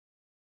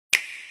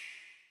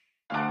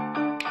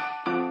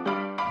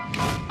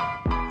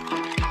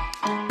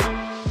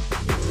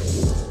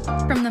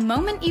From the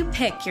moment you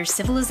pick your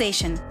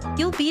civilization,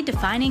 you'll be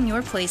defining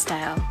your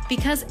playstyle,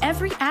 because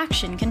every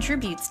action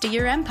contributes to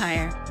your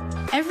empire.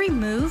 Every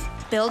move,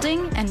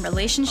 building, and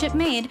relationship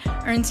made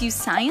earns you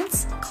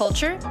science,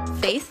 culture,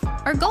 faith,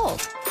 or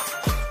gold.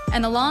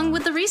 And along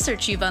with the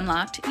research you've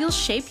unlocked, you'll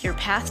shape your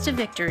path to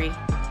victory.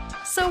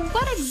 So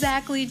what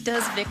exactly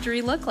does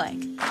victory look like?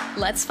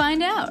 Let's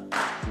find out.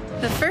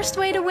 The first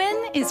way to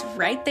win is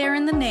right there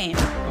in the name.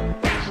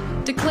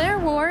 Declare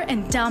war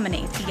and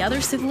dominate the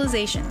other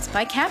civilizations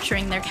by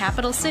capturing their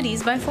capital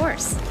cities by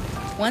force.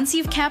 Once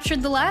you've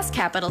captured the last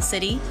capital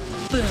city,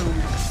 boom,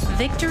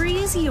 victory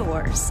is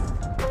yours.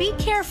 Be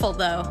careful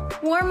though,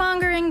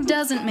 warmongering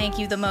doesn't make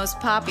you the most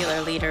popular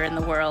leader in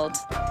the world.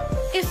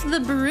 If the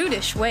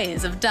brutish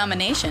ways of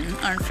domination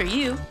aren't for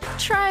you,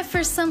 try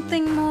for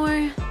something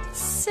more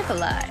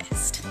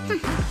civilized.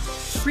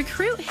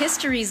 Recruit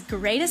history's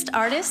greatest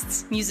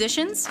artists,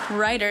 musicians,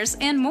 writers,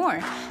 and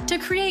more to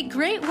create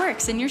great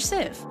works in your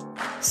civ.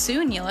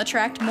 Soon you'll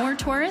attract more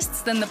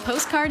tourists than the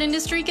postcard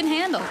industry can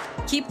handle.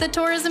 Keep the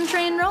tourism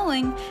train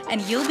rolling,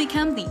 and you'll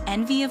become the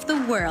envy of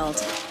the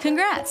world.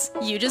 Congrats,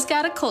 you just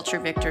got a culture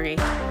victory.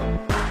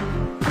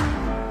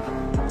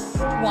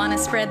 Want to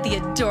spread the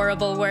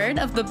adorable word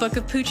of the Book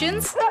of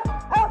Poochins?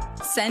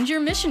 Send your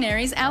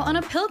missionaries out on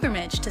a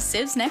pilgrimage to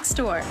Civ's next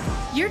door.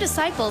 Your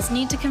disciples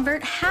need to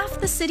convert half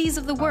the cities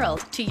of the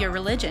world to your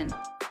religion.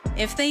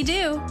 If they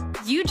do,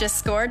 you just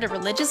scored a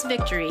religious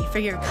victory for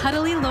your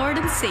cuddly Lord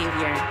and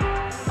Savior.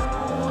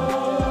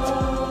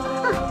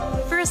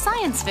 For a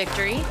science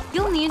victory,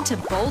 you'll need to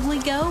boldly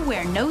go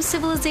where no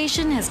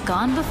civilization has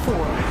gone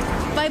before,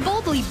 by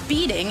boldly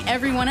beating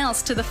everyone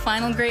else to the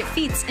final great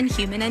feats in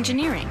human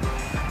engineering.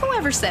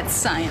 Whoever said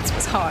science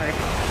was hard?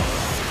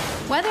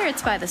 Whether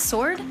it's by the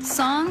sword,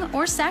 song,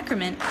 or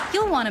sacrament,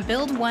 you'll want to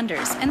build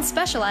wonders and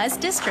specialized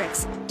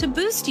districts to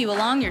boost you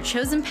along your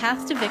chosen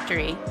path to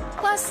victory.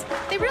 Plus,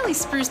 they really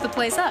spruce the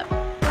place up.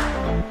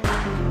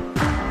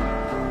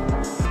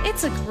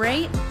 It's a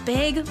great,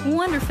 big,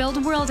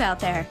 wonder-filled world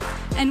out there,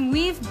 and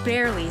we've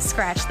barely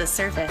scratched the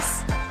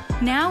surface.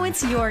 Now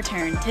it's your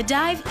turn to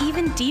dive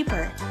even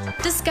deeper,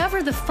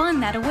 discover the fun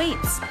that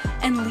awaits,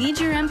 and lead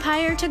your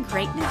empire to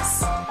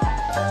greatness.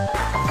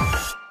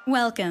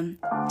 Welcome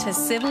to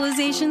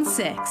Civilization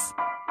 6.